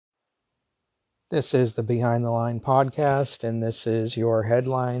This is the Behind the Line podcast, and this is your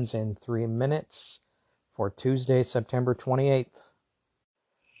headlines in 3 minutes for Tuesday, September 28th.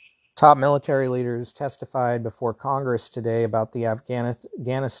 Top military leaders testified before Congress today about the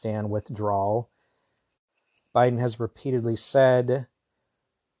Afghanistan withdrawal. Biden has repeatedly said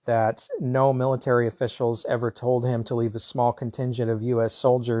that no military officials ever told him to leave a small contingent of U.S.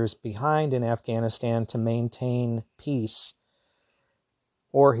 soldiers behind in Afghanistan to maintain peace,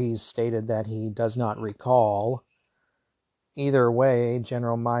 or he's stated that he does not recall. Either way,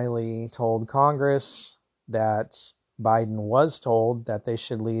 General Milley told Congress that Biden was told that they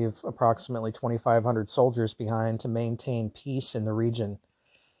should leave approximately 2,500 soldiers behind to maintain peace in the region.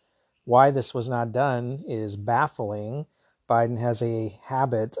 Why this was not done is baffling. Biden has a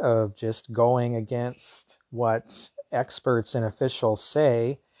habit of just going against what experts and officials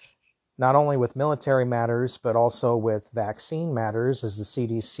say, not only with military matters, but also with vaccine matters, as the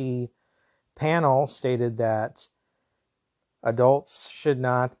CDC panel stated that adults should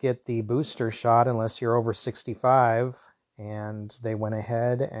not get the booster shot unless you're over 65, and they went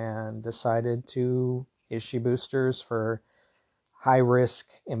ahead and decided to issue boosters for high-risk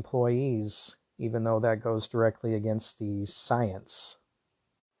employees, even though that goes directly against the science.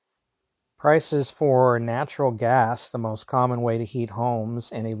 Prices for natural gas, the most common way to heat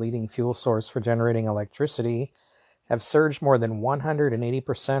homes and a leading fuel source for generating electricity, have surged more than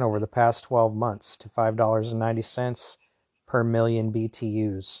 180% over the past 12 months to $5.90 per million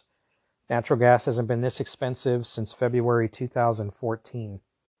BTUs. Natural gas hasn't been this expensive since February 2014.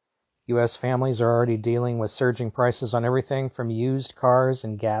 U.S. families are already dealing with surging prices on everything from used cars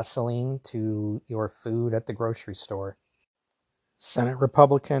and gasoline to your food at the grocery store. Senate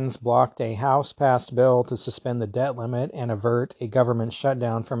Republicans blocked a House-passed bill to suspend the debt limit and avert a government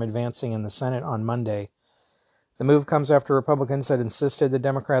shutdown from advancing in the Senate on Monday. The move comes after Republicans had insisted the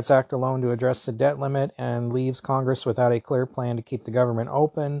Democrats act alone to address the debt limit and leaves Congress without a clear plan to keep the government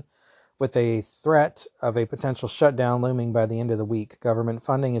open, with a threat of a potential shutdown looming by the end of the week. Government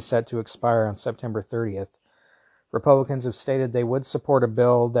funding is set to expire on September 30th. Republicans have stated they would support a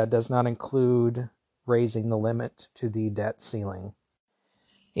bill that does not include raising the limit to the debt ceiling.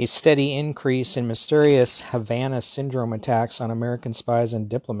 A steady increase in mysterious Havana syndrome attacks on American spies and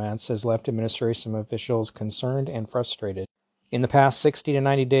diplomats has left administration officials concerned and frustrated. In the past 60 to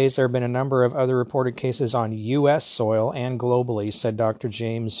 90 days, there have been a number of other reported cases on U.S. soil and globally, said Dr.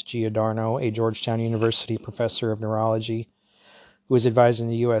 James Giordano, a Georgetown University professor of neurology, who is advising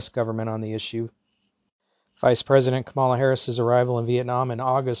the U.S. government on the issue. Vice President Kamala Harris's arrival in Vietnam in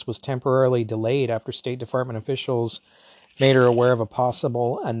August was temporarily delayed after State Department officials made her aware of a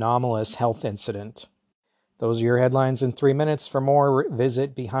possible anomalous health incident. Those are your headlines in 3 minutes. For more,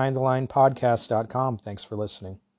 visit BehindTheLinePodcast.com. Thanks for listening.